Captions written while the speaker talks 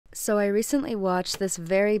So I recently watched this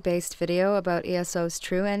very based video about ESO's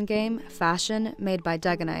true endgame, Fashion, made by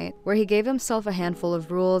Dagonite, where he gave himself a handful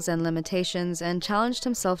of rules and limitations and challenged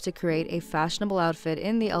himself to create a fashionable outfit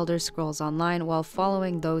in the Elder Scrolls Online while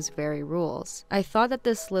following those very rules. I thought that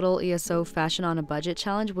this little ESO Fashion-On-A-Budget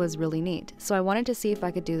challenge was really neat, so I wanted to see if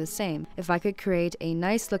I could do the same, if I could create a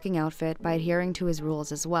nice looking outfit by adhering to his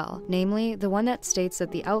rules as well, namely the one that states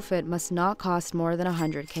that the outfit must not cost more than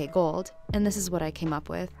 100k gold. And this is what I came up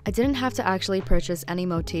with. I didn't have to actually purchase any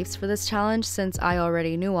motifs for this challenge since I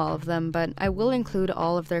already knew all of them, but I will include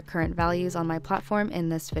all of their current values on my platform in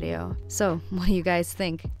this video. So, what do you guys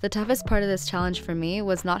think? The toughest part of this challenge for me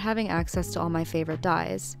was not having access to all my favorite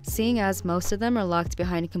dyes, seeing as most of them are locked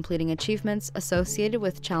behind completing achievements associated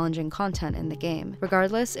with challenging content in the game.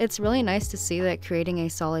 Regardless, it's really nice to see that creating a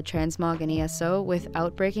solid transmog in ESO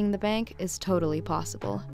without breaking the bank is totally possible.